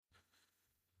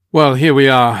Well, here we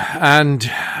are,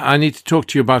 and I need to talk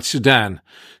to you about Sudan,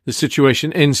 the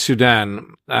situation in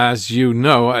Sudan. As you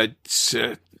know, it's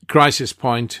a crisis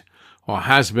point, or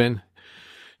has been.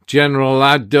 General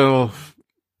Abdel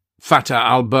Fattah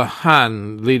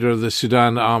al-Burhan, leader of the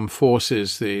Sudan Armed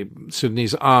Forces, the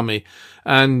Sudanese army,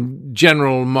 and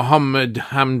General Mohammed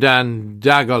Hamdan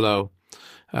Dagalo,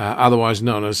 otherwise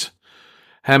known as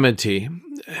Hemeti,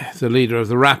 the leader of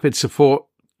the Rapid Support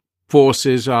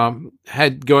Forces, are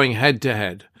going head to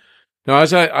head. Now,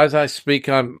 as I speak,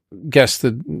 I guess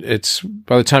that it's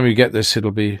by the time you get this,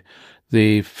 it'll be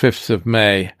the 5th of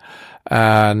May.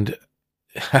 And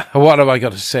what have I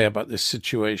got to say about this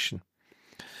situation?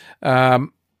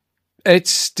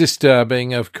 It's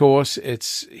disturbing, of course.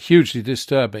 It's hugely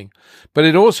disturbing. But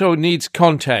it also needs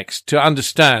context to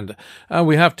understand. And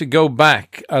we have to go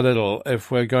back a little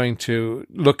if we're going to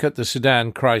look at the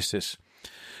Sudan crisis.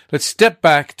 Let's step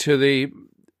back to the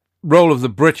role of the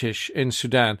British in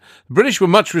Sudan. The British were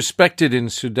much respected in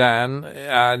Sudan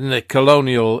in the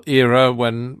colonial era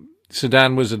when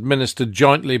Sudan was administered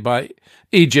jointly by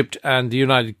Egypt and the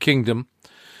United Kingdom.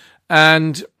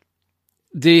 And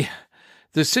the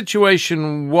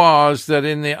situation was that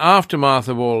in the aftermath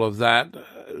of all of that,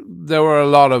 there were a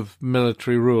lot of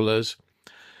military rulers,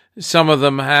 some of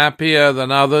them happier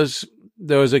than others.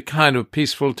 There was a kind of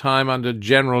peaceful time under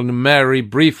General Numeri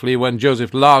briefly when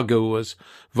Joseph Lagu was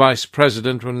vice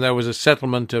president, when there was a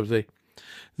settlement of the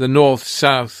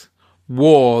North-South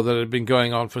war that had been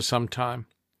going on for some time.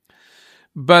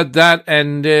 But that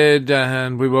ended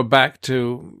and we were back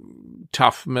to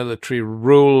tough military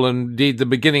rule, and indeed the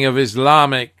beginning of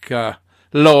Islamic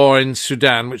law in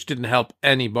Sudan, which didn't help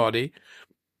anybody.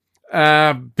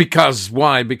 Why?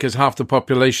 Because half the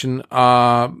population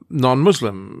are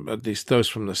non-Muslim, at least those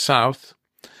from the south,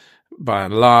 by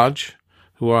and large,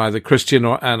 who are either Christian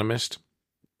or animist.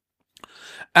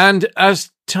 And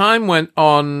as time went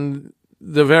on,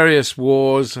 the various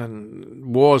wars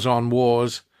and wars on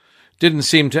wars didn't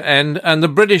seem to end, and the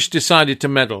British decided to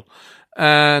meddle.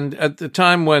 And at the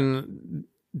time when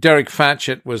Derek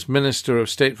Fatchett was Minister of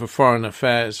State for Foreign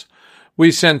Affairs, we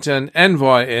sent an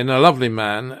envoy in, a lovely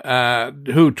man,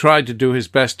 who tried to do his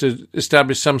best to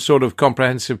establish some sort of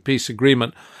comprehensive peace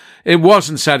agreement. It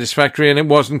wasn't satisfactory and it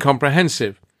wasn't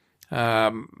comprehensive.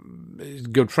 A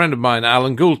good friend of mine,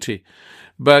 Alan Goulty,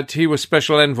 but he was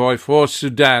special envoy for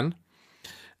Sudan.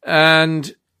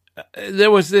 And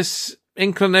there was this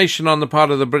inclination on the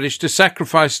part of the British to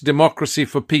sacrifice democracy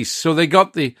for peace. So they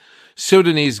got the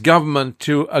Sudanese government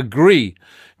to agree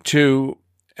to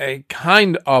a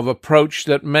kind of approach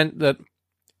that meant that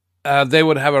they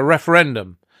would have a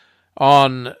referendum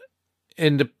on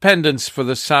independence for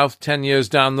the South 10 years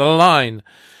down the line.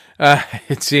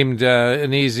 It seemed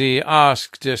an easy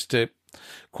ask just to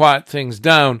quiet things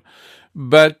down.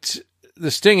 But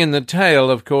the sting in the tail,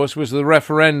 of course, was the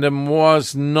referendum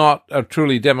was not a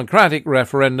truly democratic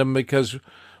referendum because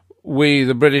we,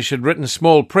 the British, had written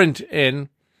small print in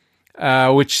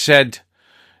which said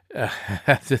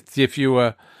that if you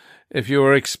were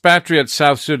expatriate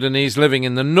South Sudanese living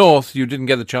in the north, you didn't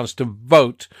get the chance to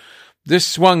vote. This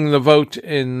swung the vote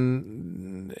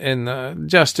in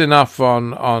just enough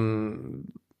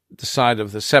on the side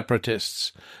of the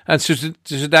separatists, and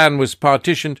Sudan was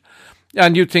partitioned.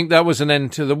 And you'd think that was an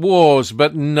end to the wars,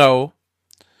 but no,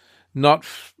 not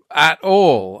at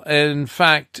all. In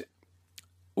fact,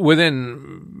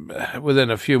 within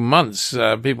a few months,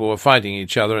 people were fighting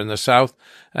each other in the south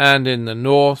and in the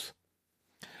north.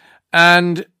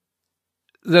 And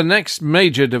the next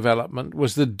major development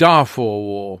was the Darfur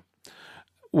War,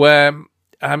 where,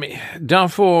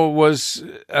 Darfur was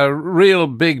a real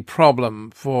big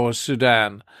problem for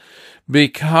Sudan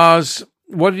because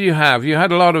what did you have? You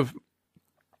had a lot of,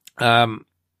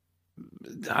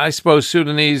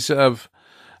 Sudanese of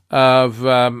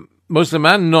Muslim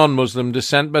and non-Muslim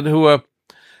descent, but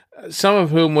some of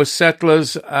whom were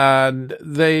settlers, and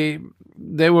they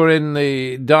were in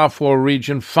the Darfur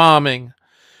region farming.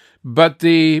 But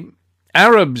the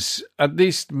Arabs, at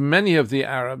least many of the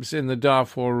Arabs in the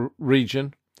Darfur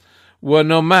region, were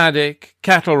nomadic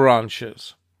cattle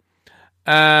ranchers.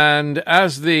 And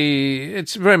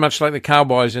it's very much like the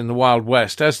cowboys in the Wild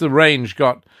West. As the range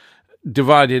got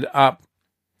divided up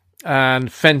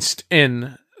and fenced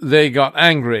in, they got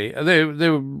angry. They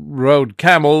rode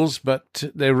camels, but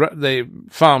they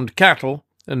farmed cattle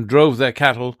and drove their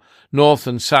cattle north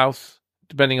and south,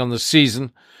 depending on the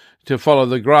season, to follow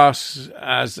the grass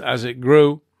as it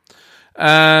grew.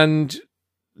 And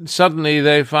suddenly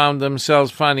they found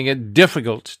themselves finding it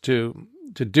difficult to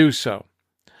do so.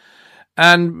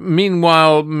 And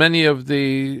meanwhile, many of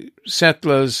the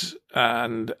settlers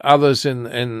and others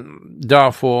in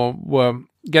Darfur were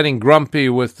getting grumpy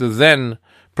with the then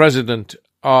president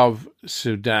of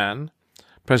Sudan,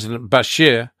 President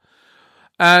Bashir,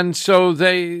 and so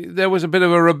there was a bit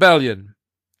of a rebellion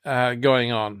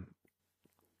going on.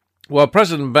 Well,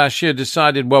 President Bashir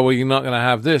decided, well, we're not going to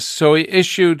have this, so he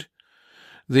issued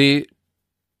the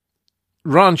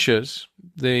ranchers,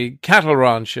 the cattle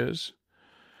ranchers,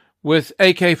 with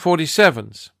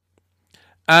AK-47s,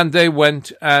 and they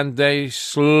went and they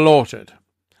slaughtered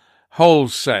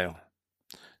wholesale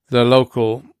the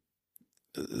local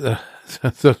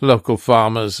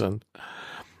farmers, and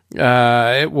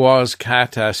it was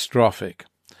catastrophic.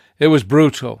 It was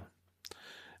brutal,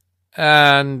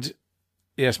 and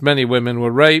yes, many women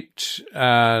were raped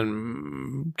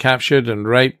and captured and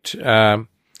raped.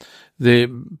 The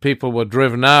people were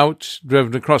driven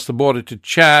across the border to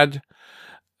Chad.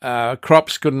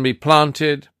 Crops couldn't be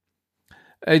planted.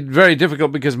 Very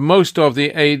difficult because most of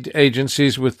the aid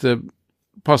agencies, with the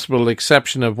possible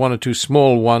exception of one or two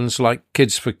small ones like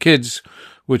Kids for Kids,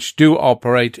 which do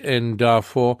operate in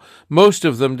Darfur, most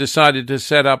of them decided to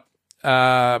set up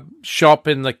shop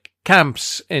in the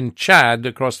camps in Chad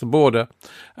across the border.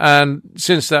 And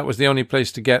since that was the only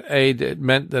place to get aid, it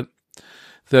meant that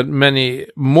many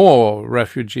more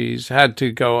refugees had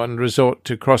to go and resort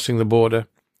to crossing the border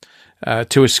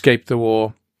to escape the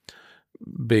war,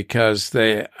 because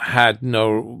they had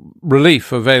no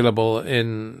relief available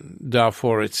in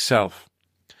Darfur itself.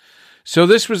 So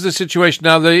this was the situation.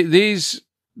 Now, these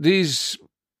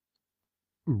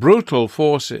brutal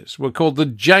forces were called the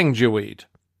Janjaweed,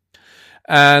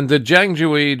 and the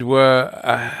Janjaweed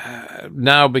were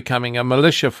now becoming a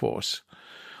militia force.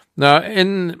 Now,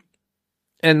 in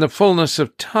the fullness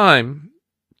of time,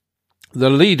 the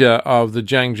leader of the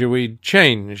Janjaweed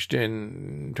changed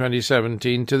in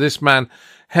 2017 to this man,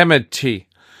 Hemedti,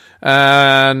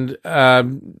 and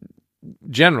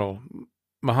General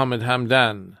Mohammed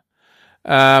Hamdan.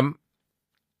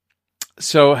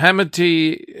 So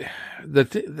Hemedti, the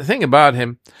thing about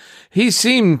him, he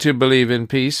seemed to believe in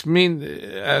peace,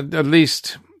 at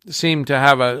least seemed to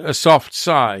have a soft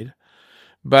side,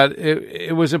 but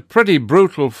it was a pretty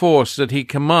brutal force that he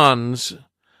commands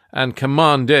and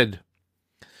commanded.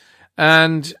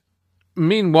 And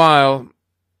meanwhile,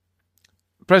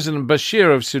 President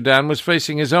Bashir of Sudan was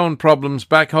facing his own problems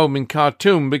back home in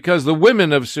Khartoum, because the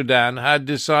women of Sudan had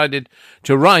decided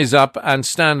to rise up and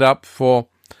stand up for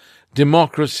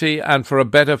democracy and for a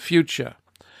better future.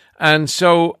 And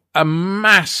so a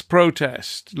mass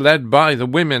protest led by the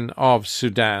women of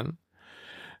Sudan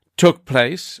took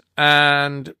place,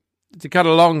 and to cut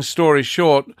a long story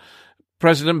short,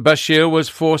 President Bashir was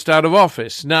forced out of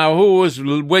office. Now, who was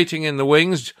waiting in the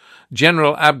wings?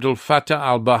 General Abdel Fattah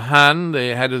al-Burhan,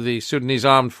 the head of the Sudanese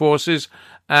armed forces,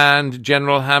 and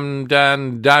General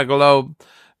Hamdan Dagalo,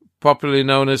 popularly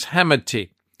known as Hemedti.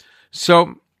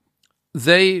 So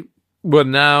they were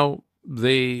now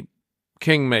the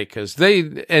kingmakers.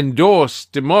 They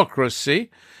endorsed democracy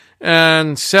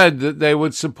and said that they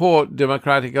would support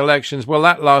democratic elections. Well,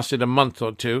 that lasted a month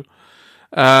or two.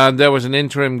 There was an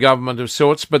interim government of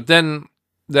sorts, but then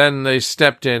they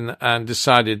stepped in and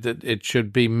decided that it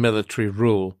should be military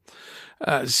rule.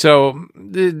 So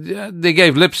they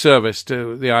gave lip service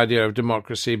to the idea of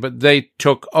democracy, but they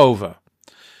took over.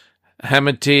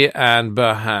 Hemedti and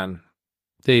Burhan,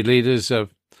 the leaders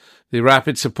of the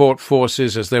Rapid Support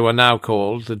Forces, as they were now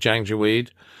called, the Janjaweed,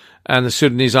 and the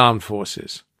Sudanese Armed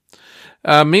Forces.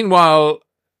 Meanwhile,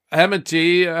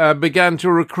 Hemedti began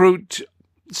to recruit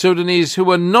Sudanese who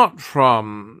were not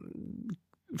from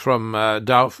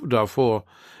Darfur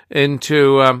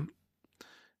into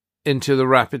the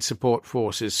Rapid Support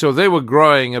Forces. So they were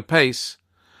growing apace,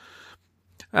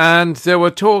 and there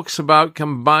were talks about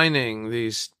combining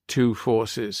these two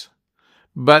forces.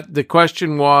 But the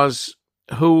question was,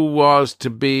 who was to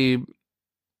be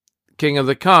king of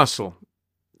the castle?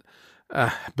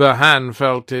 Burhan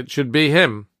felt it should be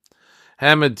him.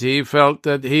 Hemedti felt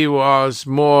that he was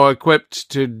more equipped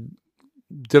to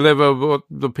deliver what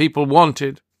the people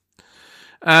wanted.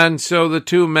 And so the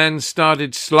two men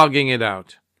started slugging it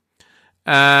out.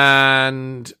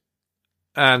 And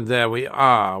there we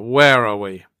are. Where are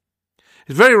we?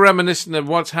 It's very reminiscent of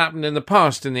what's happened in the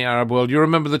past in the Arab world. You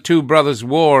remember the Two Brothers'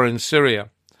 War in Syria,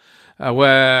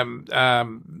 where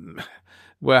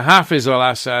Hafiz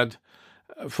al-Assad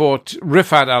fought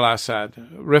Rifat al-Assad.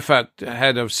 Rifat,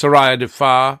 head of Saraya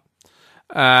Difar,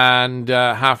 and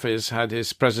Hafiz had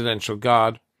his presidential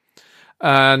guard,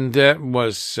 and it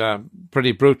was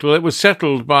pretty brutal. It was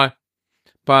settled by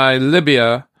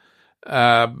Libya,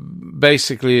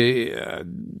 basically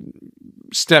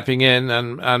stepping in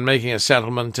and making a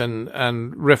settlement, and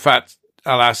Rifat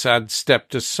al-Assad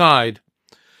stepped aside.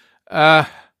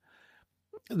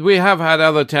 We have had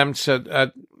other attempts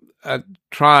at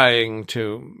trying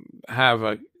to have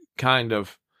a kind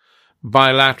of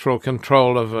bilateral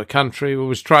control of a country. It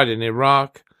was tried in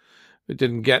Iraq. It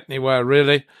didn't get anywhere,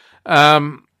 really.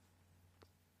 Could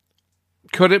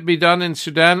it be done in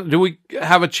Sudan? Do we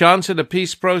have a chance at a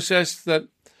peace process that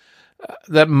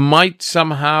might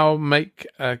somehow make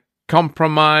a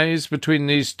compromise between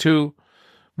these two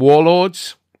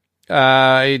warlords?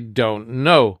 I don't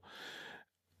know.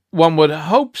 One would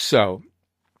hope so.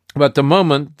 But at the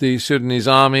moment, the Sudanese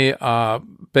army are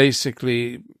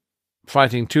basically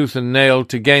fighting tooth and nail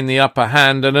to gain the upper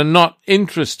hand and are not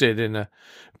interested in a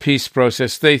peace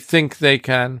process. They think they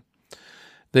can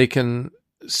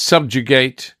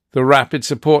subjugate the rapid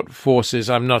support forces.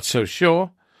 I'm not so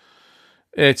sure.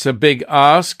 It's a big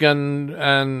ask,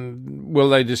 and will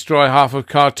they destroy half of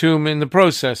Khartoum in the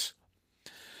process?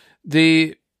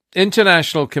 The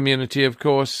international community, of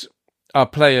course, are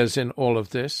players in all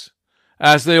of this,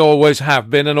 as they always have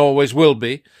been and always will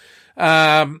be.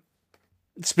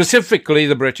 Specifically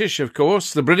the British, of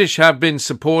course. The British have been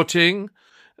supporting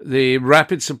the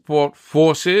rapid support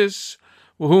forces,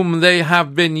 whom they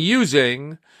have been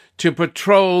using to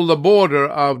patrol the border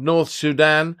of North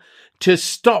Sudan to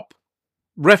stop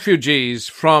refugees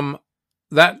from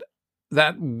that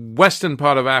western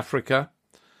part of Africa,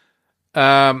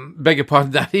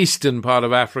 that eastern part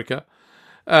of Africa,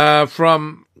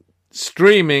 from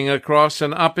streaming across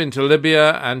and up into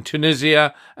Libya and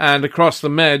Tunisia and across the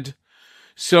Med.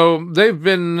 So they've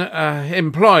been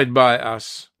employed by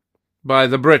us, by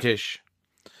the British,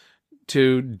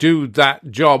 to do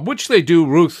that job, which they do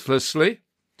ruthlessly.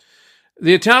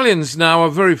 The Italians now are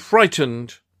very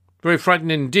frightened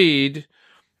indeed,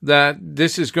 that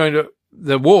this is going to,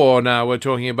 the war now we're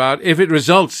talking about, if it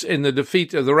results in the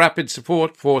defeat of the rapid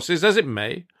support forces, as it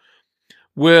may,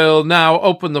 will now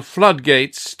open the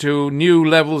floodgates to new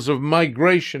levels of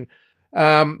migration.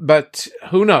 But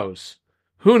who knows?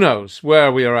 Who knows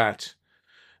where we are at?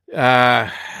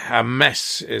 A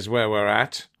mess is where we're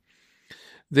at.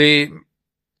 The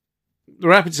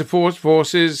rapid support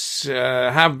forces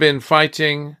have been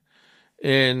fighting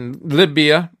in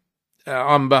Libya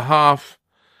on behalf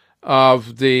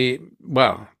of the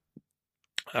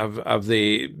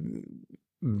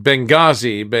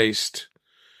Benghazi-based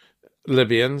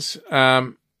Libyans.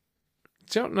 Don't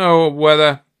know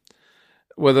whether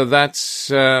that's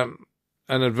an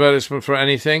advertisement for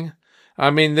anything.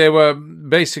 I mean, they were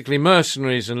basically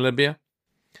mercenaries in Libya.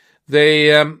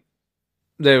 They're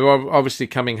obviously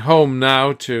coming home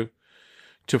now to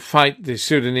fight the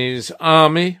Sudanese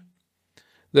army.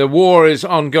 The war is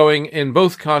ongoing in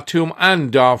both Khartoum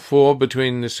and Darfur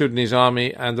between the Sudanese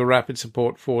army and the rapid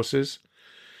support forces.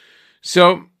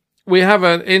 So we have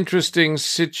an interesting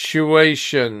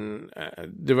situation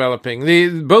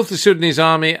developing. Both the Sudanese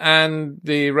army and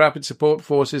the rapid support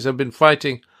forces have been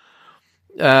fighting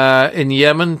in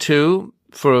Yemen too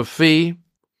for a fee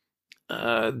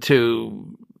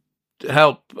to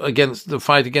help against the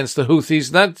fight against the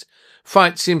Houthis. That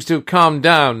fight seems to have calmed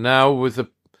down now with the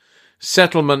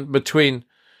settlement between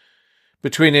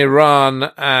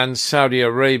Iran and Saudi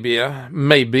Arabia,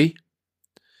 maybe.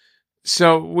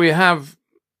 So we have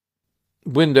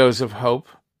windows of hope.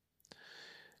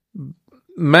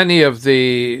 Many of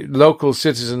the local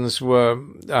citizens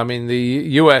the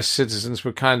U.S. citizens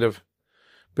were kind of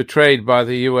betrayed by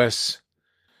the U.S.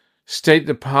 State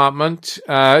Department.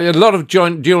 A lot of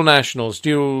dual nationals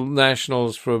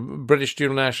for British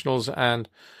dual nationals and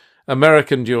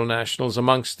American dual nationals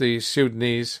amongst the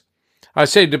Sudanese. I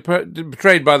say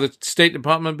betrayed by the State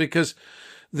Department because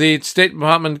the State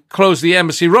Department closed the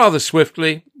embassy rather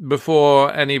swiftly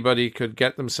before anybody could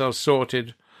get themselves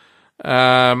sorted.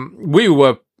 We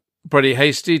were pretty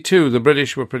hasty too. The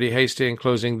British were pretty hasty in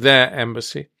closing their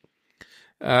embassy.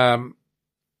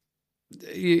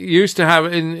 Used to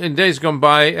have, in days gone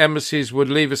by, embassies would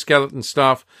leave a skeleton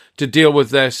staff to deal with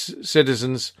their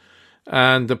citizens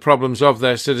and the problems of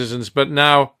their citizens. But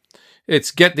now it's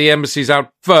get the embassies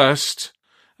out first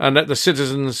and let the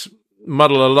citizens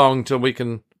muddle along till we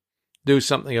can do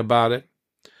something about it.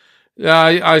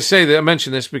 I say that, I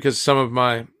mention this because some of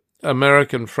my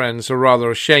American friends are rather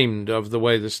ashamed of the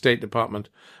way the State Department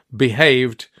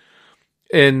behaved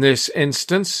in this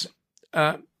instance.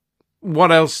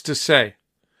 What else to say?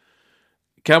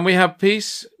 Can we have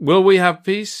peace? Will we have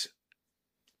peace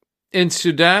in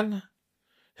Sudan?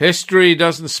 History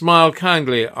doesn't smile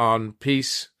kindly on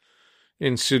peace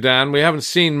in Sudan. We haven't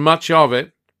seen much of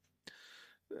it.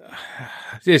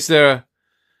 Is there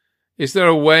Is there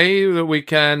a way that we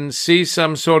can see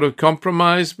some sort of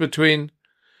compromise between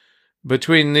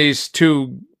these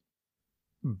two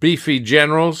beefy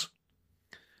generals?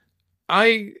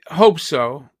 I hope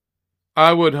so.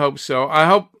 I would hope so. I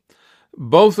hope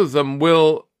both of them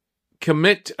will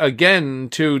commit again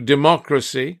to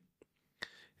democracy.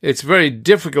 It's very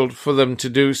difficult for them to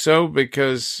do so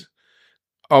because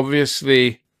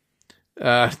obviously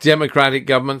democratic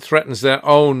government threatens their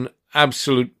own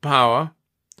absolute power,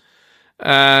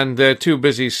 and they're too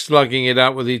busy slugging it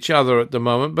out with each other at the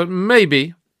moment. But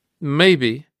maybe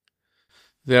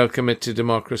they'll commit to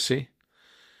democracy.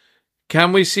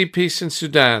 Can we see peace in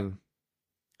Sudan?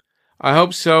 I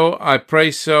hope so. I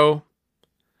pray so.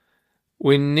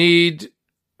 We need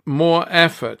more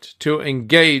effort to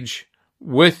engage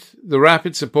with the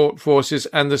Rapid Support Forces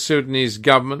and the Sudanese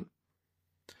government.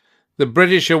 The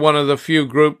British are one of the few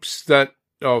groups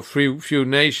few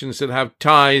nations that have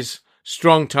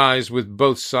strong ties with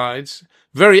both sides.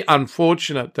 Very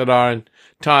unfortunate that our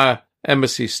entire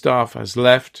embassy staff has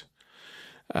left.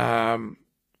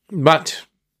 But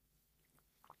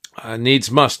needs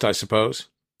must, I suppose.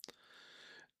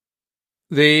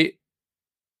 The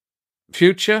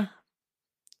future,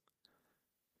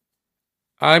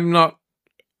 I'm not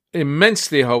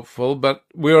immensely hopeful, but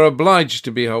we're obliged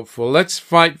to be hopeful. Let's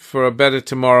fight for a better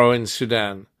tomorrow in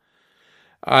Sudan.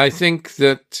 I think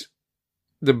that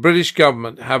the British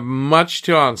government have much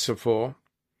to answer for.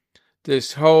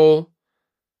 This whole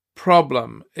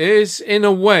problem is in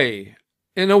a way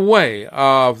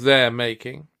of their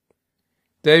making.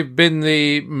 They've been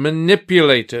the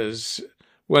manipulators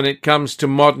when it comes to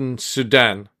modern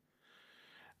Sudan.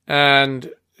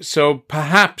 And so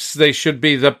perhaps they should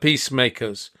be the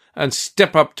peacemakers and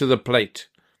step up to the plate.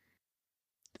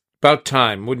 About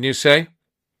time, wouldn't you say?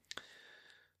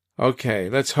 Okay,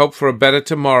 let's hope for a better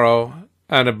tomorrow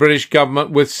and a British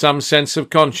government with some sense of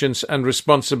conscience and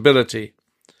responsibility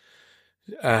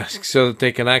so that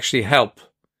they can actually help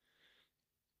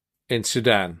in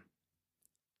Sudan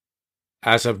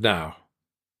as of now.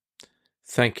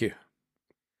 Thank you.